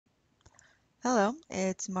Hello,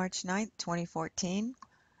 it's March 9th, 2014.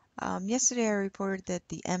 Yesterday I reported that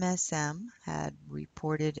the MSM had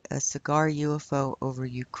reported a cigar UFO over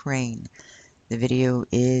Ukraine. The video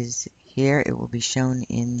is here. It will be shown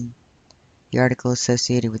in the article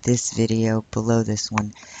associated with this video below this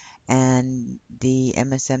one. And the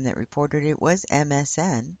MSM that reported it was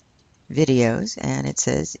MSN Videos, and it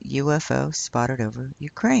says UFO spotted over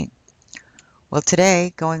Ukraine. Well,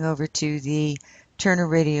 today, going over to the Turner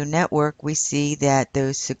Radio Network, we see that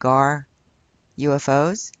those cigar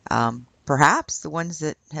UFOs, perhaps the ones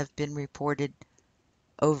that have been reported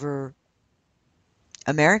over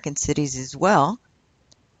American cities as well,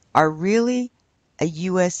 are really a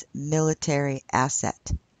U.S. military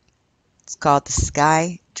asset. It's called the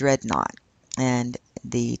Sky Dreadnought, and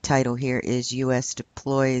the title here is U.S.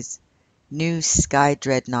 deploys new Sky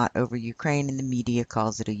Dreadnought over Ukraine, and the media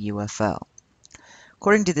calls it a UFO.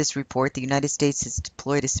 According to this report, the United States has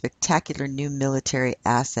deployed a spectacular new military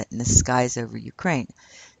asset in the skies over Ukraine.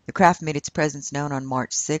 The craft made its presence known on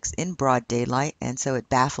March 6 in broad daylight, and so it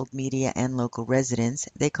baffled media and local residents.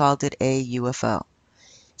 They called it a UFO.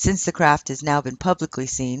 Since the craft has now been publicly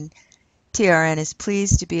seen, TRN is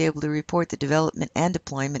pleased to be able to report the development and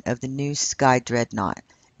deployment of the new Sky Dreadnought.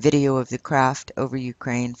 Video of the craft over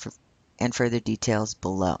Ukraine and further details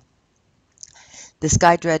below. The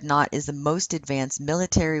Sky Dreadnought is the most advanced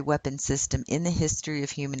military weapon system in the history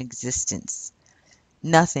of human existence.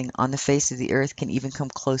 Nothing on the face of the earth can even come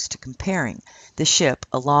close to comparing. The ship,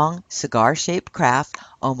 a long, cigar-shaped craft,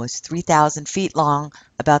 almost 3,000 feet long,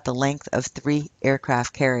 about the length of 3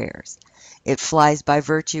 aircraft carriers. It flies by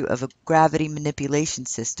virtue of a gravity manipulation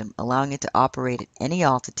system, allowing it to operate at any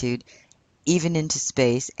altitude, even into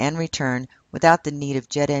space, and return without the need of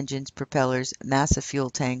jet engines, propellers, massive fuel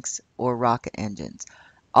tanks, or rocket engines.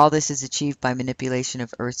 All this is achieved by manipulation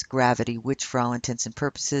of Earth's gravity, which, for all intents and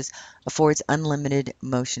purposes, affords unlimited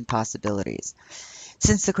motion possibilities.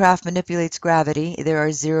 Since the craft manipulates gravity, there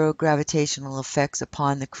are zero gravitational effects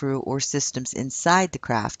upon the crew or systems inside the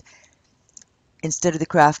craft. Instead of the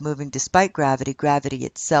craft moving despite gravity, gravity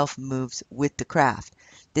itself moves with the craft.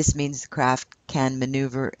 This means the craft can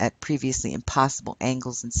maneuver at previously impossible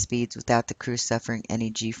angles and speeds without the crew suffering any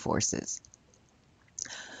G-forces.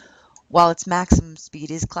 While its maximum speed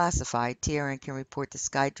is classified, TRN can report the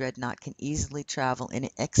Sky Dreadnought can easily travel in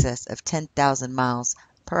excess of 10,000 miles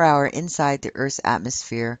per hour inside the Earth's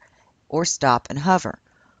atmosphere or stop and hover,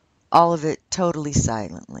 all of it totally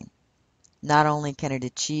silently. Not only can it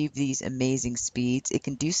achieve these amazing speeds, it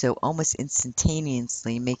can do so almost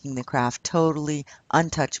instantaneously, making the craft totally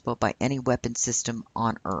untouchable by any weapon system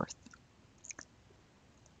on Earth.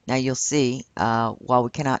 Now you'll see, while we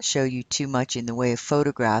cannot show you too much in the way of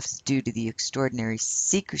photographs due to the extraordinary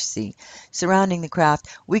secrecy surrounding the craft,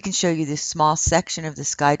 we can show you this small section of the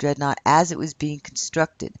Sky Dreadnought as it was being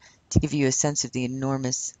constructed to give you a sense of the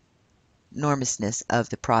enormousness of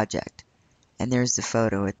the project. And there's the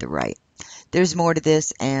photo at the right. There's more to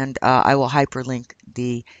this, and I will hyperlink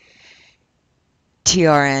the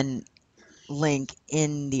TRN link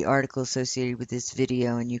in the article associated with this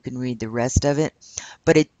video, and you can read the rest of it.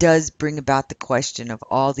 But it does bring about the question of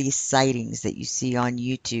all these sightings that you see on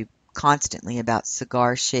YouTube constantly about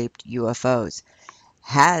cigar-shaped UFOs.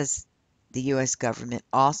 Has the U.S. government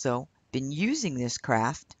also been using this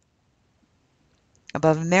craft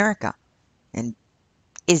above America? And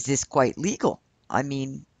is this quite legal? I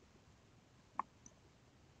mean,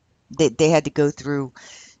 they had to go through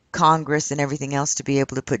Congress and everything else to be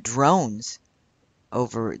able to put drones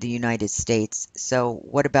over the United States. So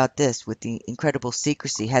what about this with the incredible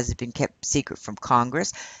secrecy? Has it been kept secret from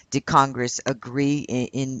Congress? Did Congress agree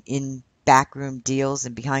in backroom deals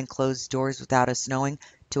and behind closed doors without us knowing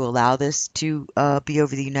to allow this to be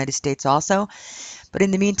over the United States also? But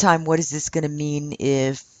in the meantime, what is this going to mean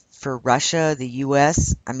if for Russia, the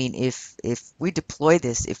US? I mean, if we deploy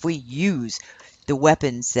this, if we use the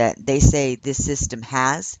weapons that they say this system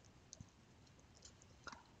has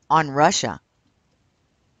on Russia,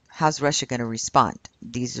 how's Russia going to respond?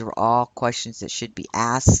 These are all questions that should be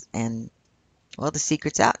asked, and well, the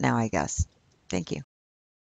secret's out now, I guess. Thank you.